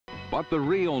But the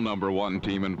real #1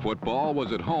 team in football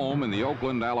was at home in the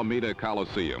Oakland Alameda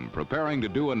Coliseum, preparing to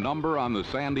do a number on the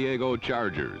San Diego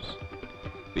Chargers.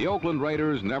 The Oakland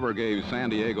Raiders never gave San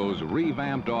Diego's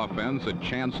revamped offense a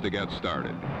chance to get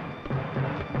started.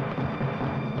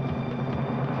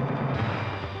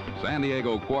 San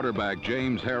Diego quarterback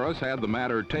James Harris had the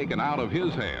matter taken out of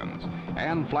his hands,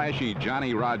 and flashy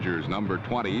Johnny Rodgers, number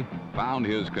 20, found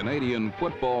his Canadian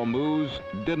football moves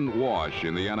didn't wash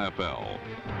in the NFL.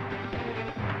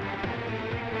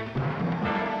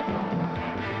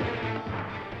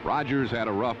 Rodgers had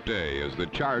a rough day as the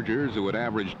Chargers, who had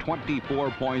averaged 24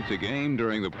 points a game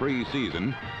during the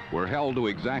preseason, were held to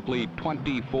exactly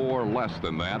 24 less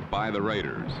than that by the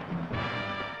Raiders.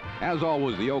 As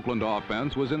always, the Oakland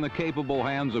offense was in the capable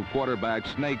hands of quarterback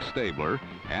Snake Stabler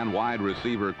and wide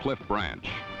receiver Cliff Branch.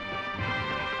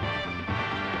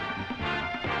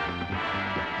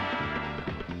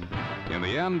 In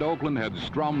the end, Oakland had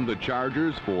strummed the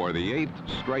Chargers for the 8th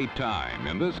straight time,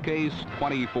 in this case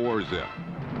 24-zip.